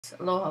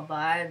Aloha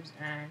vibes,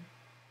 and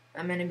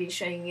I'm gonna be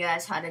showing you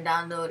guys how to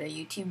download a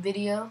YouTube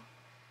video.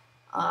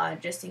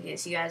 Just in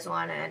case you guys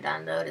want to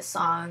download a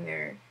song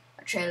or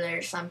a trailer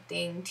or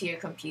something to your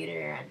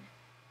computer and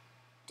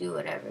do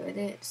whatever with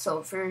it.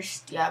 So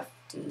first you have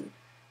to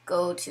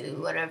go to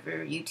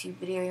whatever YouTube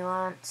video you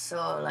want.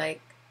 So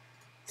like,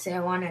 say I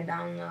want to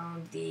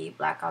download the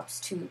Black Ops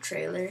 2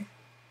 trailer.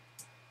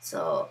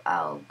 So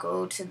I'll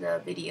go to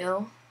the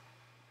video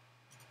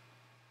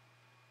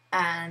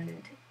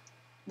and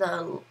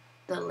the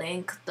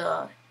link,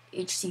 the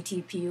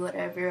HTTP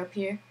whatever up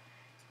here,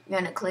 you're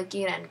gonna click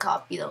it and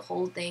copy the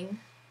whole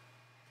thing.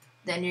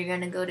 Then you're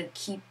gonna go to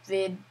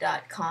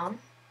keepvid.com.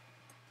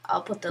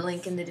 I'll put the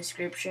link in the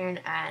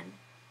description, and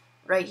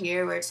right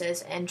here where it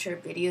says enter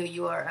video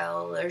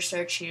URL or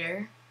search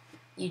here,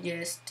 you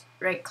just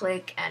right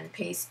click and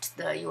paste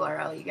the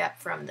URL you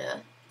got from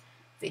the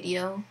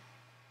video,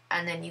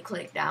 and then you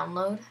click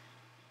download,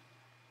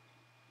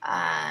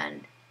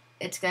 and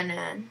it's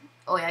gonna,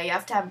 oh yeah, you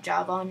have to have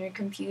Java on your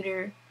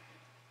computer,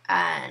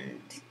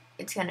 and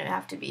it's gonna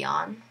have to be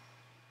on,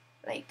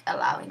 like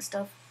allowing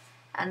stuff.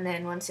 And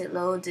then once it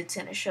loads, it's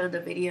gonna show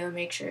the video,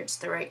 make sure it's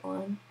the right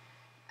one.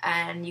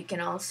 And you can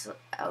also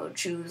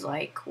choose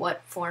like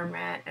what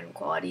format and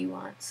quality you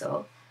want.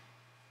 So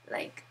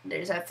like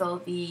there's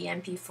FLV,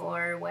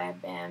 MP4,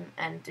 WebM,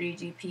 and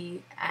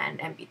 3GP, and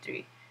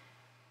MP3.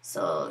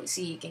 So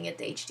see, you can get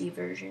the HD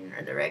version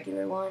or the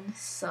regular one.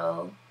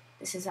 So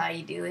this is how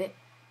you do it.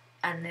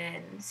 And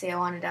then say I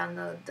want to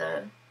download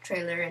the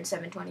trailer in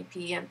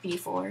 720p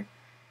MP4,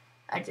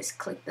 I just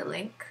click the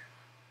link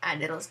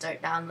and it'll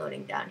start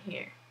downloading down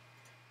here.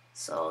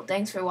 So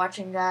thanks for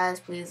watching, guys.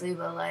 Please leave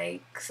a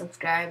like,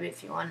 subscribe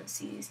if you want to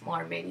see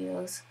more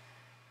videos,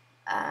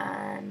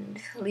 and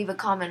leave a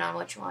comment on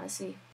what you want to see.